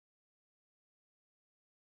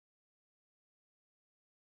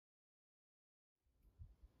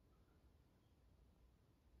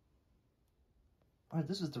All right,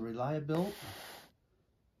 this is the Reliabilt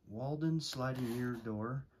Walden sliding mirror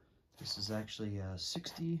door. This is actually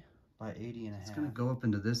 60 by 80 and a half. It's gonna go up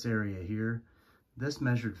into this area here. This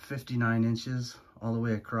measured 59 inches all the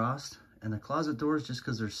way across. And the closet doors, just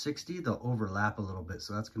because they're 60, they'll overlap a little bit.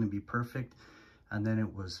 So that's gonna be perfect. And then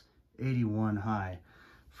it was 81 high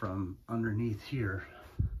from underneath here.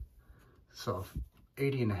 So if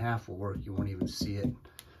 80 and a half will work, you won't even see it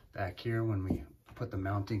back here when we put the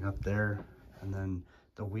mounting up there. And then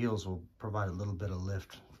the wheels will provide a little bit of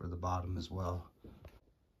lift for the bottom as well.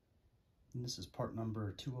 And this is part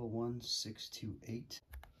number 201628.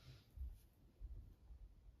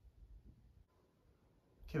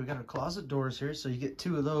 Okay, we got our closet doors here, so you get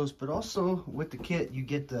 2 of those, but also with the kit, you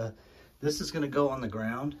get this is gonna go on the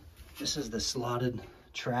ground. This is the slotted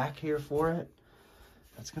track here for it.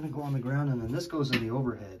 That's gonna go on the ground, and then this goes in the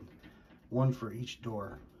overhead, 1 for each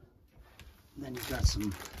door. And then you've got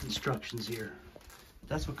some instructions here.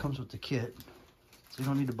 That's what comes with the kit, so you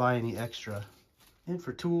don't need to buy any extra. And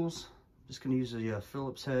for tools, I'm just gonna use a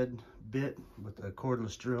Phillips head bit with a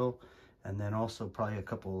cordless drill, and then also probably a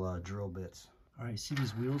couple drill bits. All right, see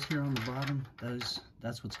these wheels here on the bottom? That's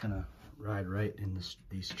what's gonna ride right in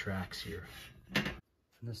these tracks here. And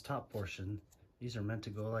this top portion, these are meant to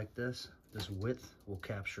go like this. This width will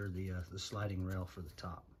capture the sliding rail for the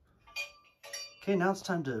top. Okay, now it's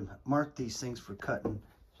time to mark these things for cutting.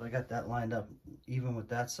 So I got that lined up even with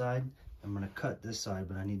that side. I'm gonna cut this side,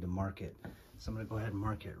 but I need to mark it. So I'm gonna go ahead and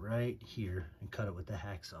mark it right here and cut it with the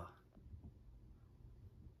hacksaw.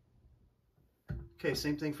 Okay,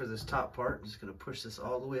 same thing for this top part. I'm just gonna push this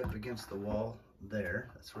all the way up against the wall there.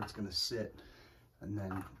 That's where it's gonna sit. And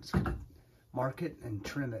then just gonna mark it and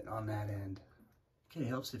trim it on that end. Okay, it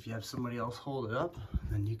helps if you have somebody else hold it up,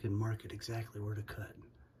 then you can mark it exactly where to cut.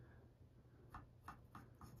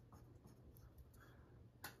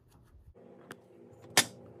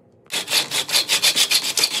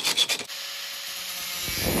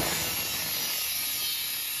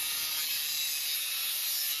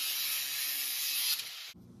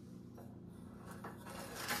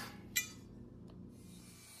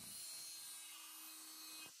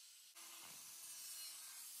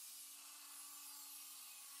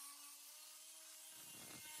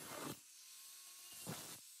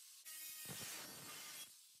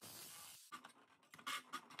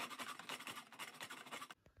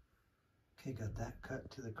 Okay, got that cut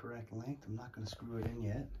to the correct length. I'm not going to screw it in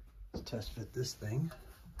yet. Let's test fit this thing.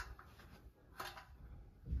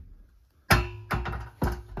 All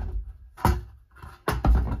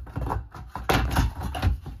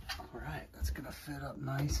right, that's going to fit up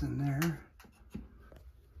nice in there.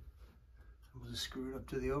 We'll just screw it up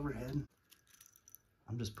to the overhead.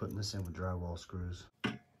 I'm just putting this in with drywall screws.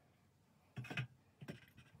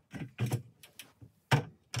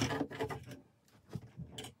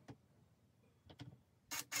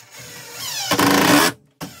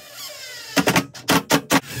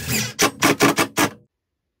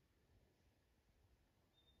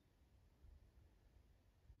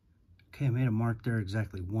 Okay, I made a mark there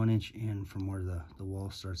exactly 1 inch in from where the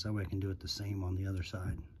wall starts. That way I can do it the same on the other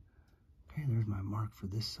side. Okay, there's my mark for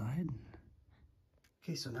this side.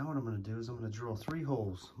 Okay, so now what I'm going to do is I'm going to drill 3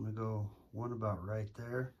 holes. I'm going to go 1 about right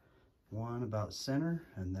there, 1 about center,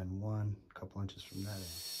 and then 1 a couple inches from that end.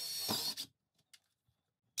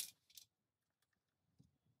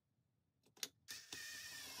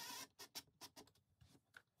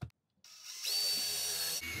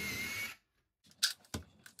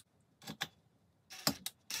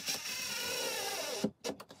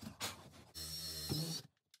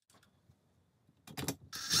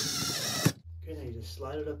 Okay, now you just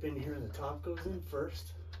slide it up in here and the top goes in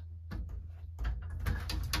first.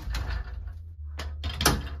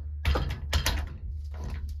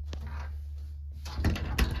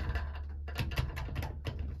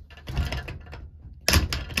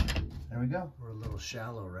 There we go. We're a little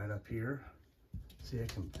shallow right up here. See, I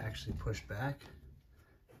can actually push back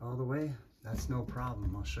all the way. That's no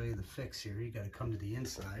problem. I'll show you the fix here. You got to come to the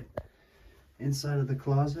inside of the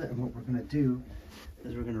closet, and what we're going to do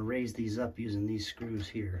is we're going to raise these up using these screws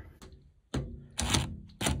here.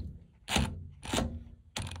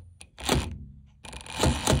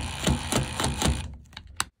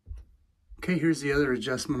 Okay, here's the other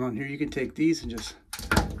adjustment on here. You can take these and just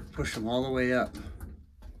push them all the way up.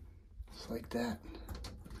 Just like that.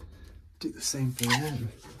 Do the same for that.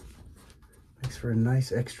 Makes for a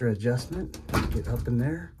nice extra adjustment. Get up in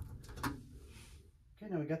there. Okay,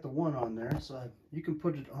 now we got the 1 on there, so you can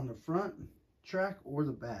put it on the front track or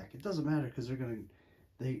the back. It doesn't matter because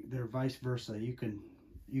they're vice versa. You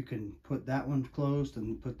can put that one closed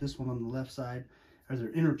and put this one on the left side, or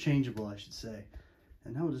they're interchangeable, I should say.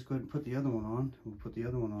 And now we'll just go ahead and put the other one on. We'll put the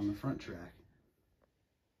other one on the front track.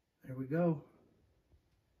 There we go.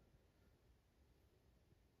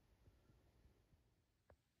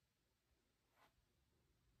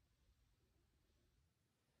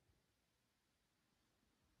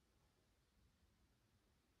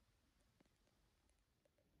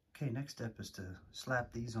 Okay, next step is to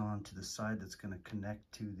slap these on to the side that's going to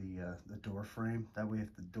connect to the door frame. That way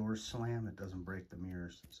if the doors slam, it doesn't break the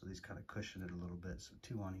mirrors. So these kind of cushion it a little bit, so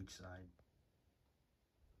 2 on each side.